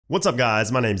What's up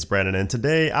guys, my name is Brandon and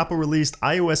today Apple released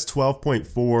iOS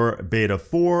 12.4 Beta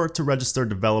 4 to registered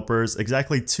developers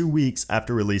exactly 2 weeks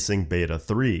after releasing Beta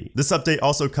 3. This update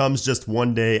also comes just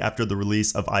one day after the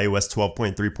release of iOS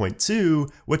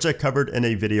 12.3.2, which I covered in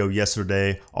a video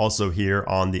yesterday, also here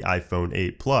on the iPhone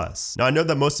 8 Plus. Now I know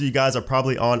that most of you guys are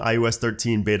probably on iOS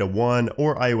 13 Beta 1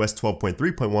 or iOS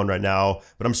 12.3.1 right now,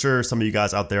 but I'm sure some of you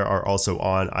guys out there are also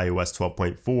on iOS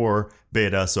 12.4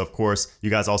 Beta, so of course you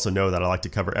guys also know that I like to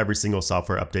cover every single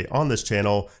software update on this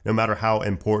channel, no matter how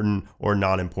important or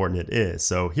non-important it is.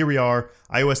 So here we are,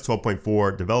 iOS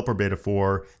 12.4 Developer Beta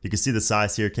 4. You can see the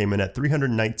size here came in at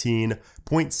 319.7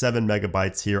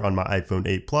 megabytes here on my iPhone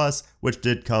 8 Plus, which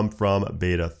did come from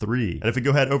Beta 3. And if we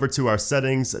go ahead over to our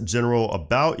settings, general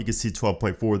about, you can see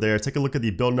 12.4 there. Take a look at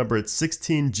the build number, it's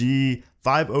 16G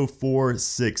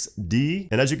 5046D.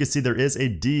 And as you can see, there is a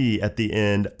D at the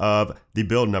end of the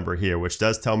build number here, which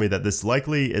does tell me that this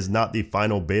likely is not the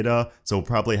final beta. So we'll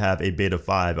probably have a beta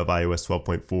 5 of iOS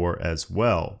 12.4 as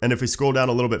well. And if we scroll down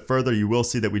a little bit further, you will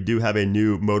see that we do have a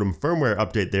new modem firmware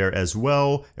update there as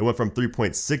well. It went from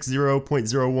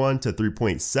 3.60.01 to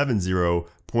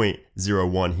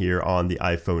 3.70.01 here on the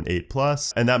iPhone 8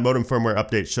 Plus. And that modem firmware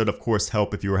update should of course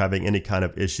help if you were having any kind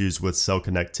of issues with cell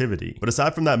connectivity. But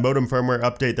aside from that modem firmware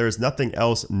update, there's nothing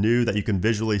else new that you can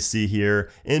visually see here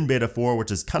in Beta 4,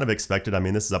 which is kind of expected. I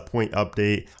mean, this is a point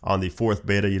update on the 4th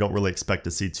beta. You don't really expect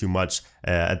to see too much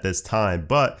at this time,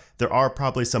 but there are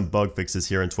probably some bug fixes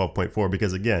here in 12.4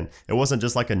 because again, it wasn't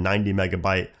just like a 90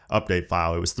 megabyte update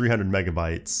file, it was 300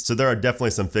 megabytes. So there are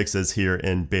definitely some fixes here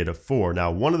in Beta 4.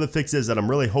 Now, one of the fixes that I'm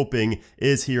really hoping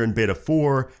is here in Beta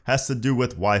 4 has to do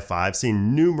with Wi-Fi. I've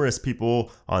seen numerous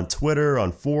people on Twitter,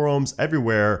 on forums,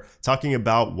 everywhere talking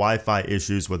about Wi-Fi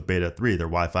issues with Beta 3. Their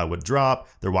Wi-Fi would drop,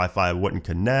 their Wi-Fi wouldn't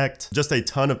connect, just a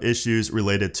ton of issues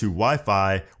related to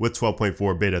Wi-Fi with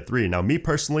 12.4 Beta 3. Now, me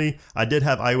personally, I did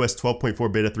have iOS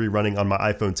 12.4 Beta 3 running on my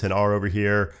iPhone XR over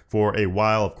here for a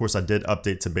while. Of course, I did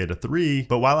update to Beta 3,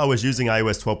 but while I was using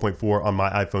iOS 12.4 on my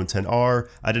iPhone XR,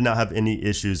 I did not have any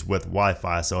issues with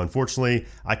Wi-Fi. So unfortunately,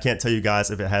 I can't tell you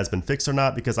guys if it has been fixed or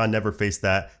not because I never faced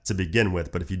that to begin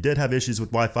with. But if you did have issues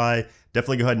with Wi-Fi,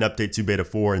 definitely go ahead and update to Beta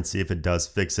 4 and see if it does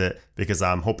fix it, because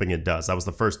I'm hoping it does. That was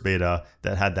the first beta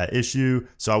that had that issue,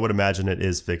 so I would imagine it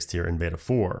is fixed here in Beta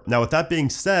 4. Now with that being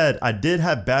said, I did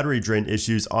have battery drain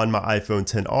issues on my iPhone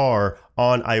XR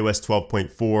on iOS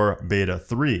 12.4 Beta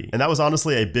 3. And that was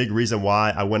honestly a big reason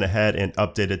why I went ahead and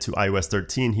updated to iOS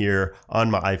 13 here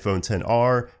on my iPhone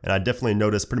XR. And I definitely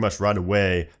noticed pretty much right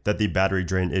away that the battery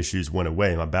drain issues went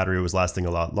away. My battery was lasting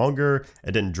a lot longer,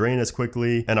 it didn't drain as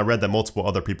quickly, and I read that multiple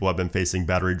other people have been facing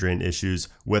battery drain issues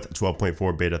with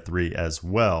 12.4 Beta 3 as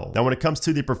well. Now when it comes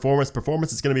to the performance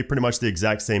is going to be pretty much the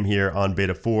exact same here on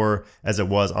Beta 4 as it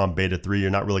was on Beta 3. You're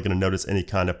not really going to notice any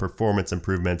kind of performance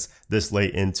improvements this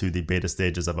late into the beta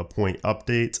stages of a point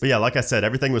update. But yeah, like I said,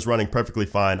 everything was running perfectly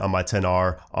fine on my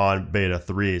XR on Beta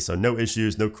 3. So no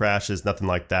issues, no crashes, nothing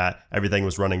like that. Everything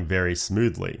was running very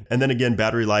smoothly. And then again,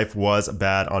 battery life was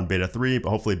bad on Beta 3, but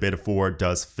hopefully Beta 4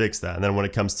 does fix that. And then when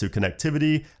it comes to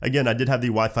connectivity, again, I did have the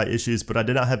Wi-Fi issues, but I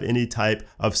did not have any type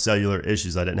of cellular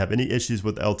issues. I didn't have any issues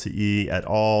with LTE at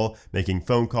all, making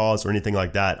phone calls or anything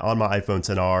like that on my iPhone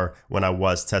XR when I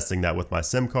was testing that with my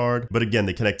SIM card. But again,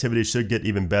 the connectivity should get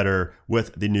even better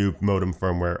with the new modem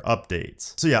firmware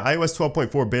updates. So yeah, iOS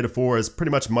 12.4 Beta 4 is pretty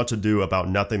much ado about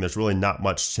nothing. There's really not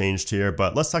much changed here,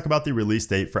 but let's talk about the release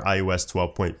date for iOS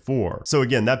 12.4. So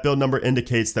again, that build number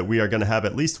indicates that we are going to have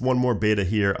at least one more beta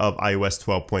here of iOS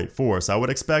 12.4. So I would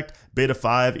expect Beta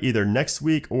 5 either next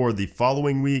week or the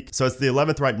following week. So it's the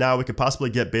 11th right now. We could possibly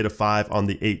get Beta 5 on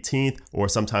the 18th or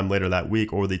sometime later that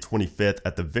week, or the 25th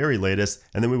at the very latest.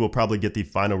 And then we will probably get the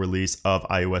final release of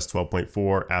iOS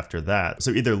 12.4 after that.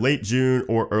 So either late June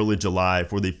or early July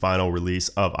for the final release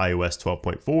of iOS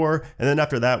 12.4. And then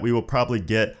after that, we will probably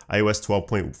get iOS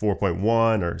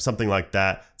 12.4.1 or something like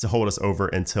that to hold us over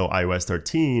until iOS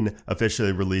 13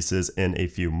 officially releases in a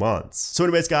few months. So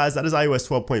anyways, guys, that is iOS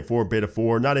 12.4 Beta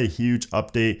 4. Not a huge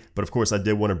update, but of course I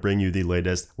did want to bring you the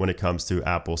latest when it comes to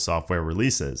Apple software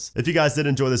releases. If you guys did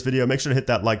enjoy this video, make sure to hit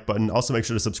that like button. Also make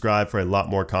sure to subscribe for a lot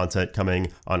more content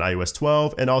coming on iOS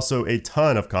 12 and also a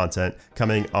ton of content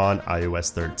coming on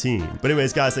iOS 13. But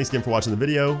anyways, guys, thanks again for watching the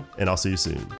video, and I'll see you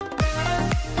soon.